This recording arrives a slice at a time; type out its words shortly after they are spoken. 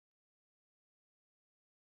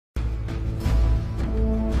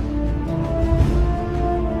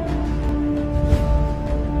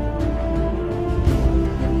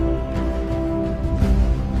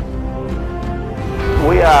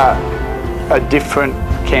a different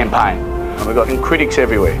campaign. And we've got critics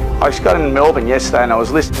everywhere. I just got in Melbourne yesterday and I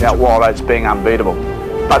was listening about Wild Oats being unbeatable.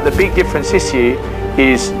 But the big difference this year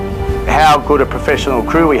is how good a professional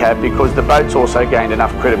crew we have, because the boat's also gained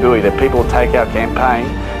enough credibility that people take our campaign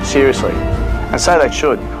seriously. And so they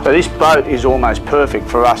should. So this boat is almost perfect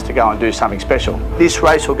for us to go and do something special. This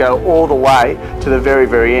race will go all the way to the very,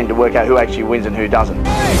 very end to work out who actually wins and who doesn't.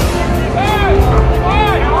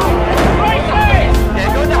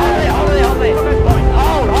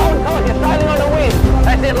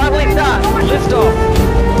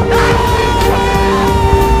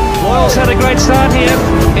 Loyal's had a great start here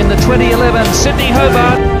in the 2011 Sydney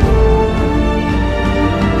Hobart.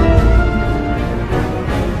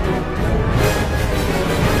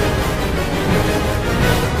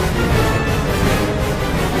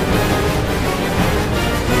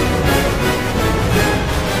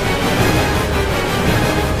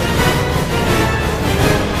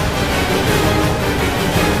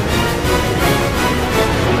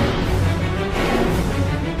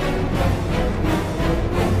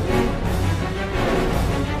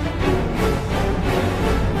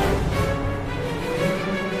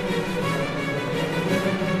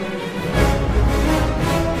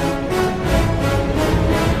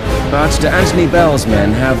 But do Anthony Bell's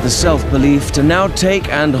men have the self-belief to now take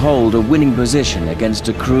and hold a winning position against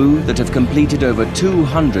a crew that have completed over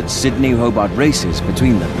 200 Sydney-Hobart races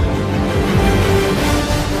between them?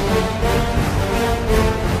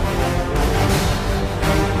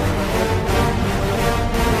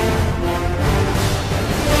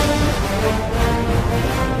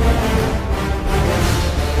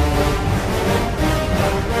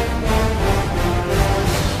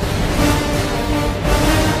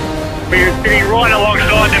 We're sitting right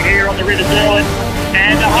alongside them here on the River Derwent,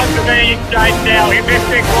 and the hunt for me stage now.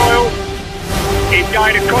 Investec Royal is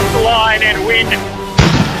going to cross the line and win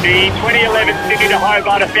the 2011 Sydney to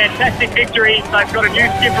Hobart. A fantastic victory. They've got a new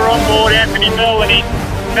skipper on board, Anthony Bell, and he's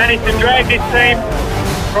managed to drag this team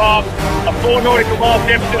from a 4 nautical mile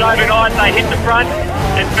deficit overnight. They hit the front.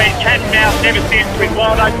 It's been cat and mouse ever since, with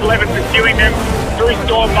Wild Oats 11 pursuing them through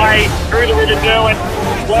Storm Bay, through the River Derwent.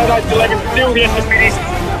 Wild Oats 11 still yet to finish.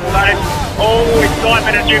 But it's all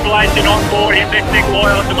excitement and jubilation on board Investec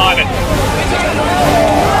Loyal at the moment.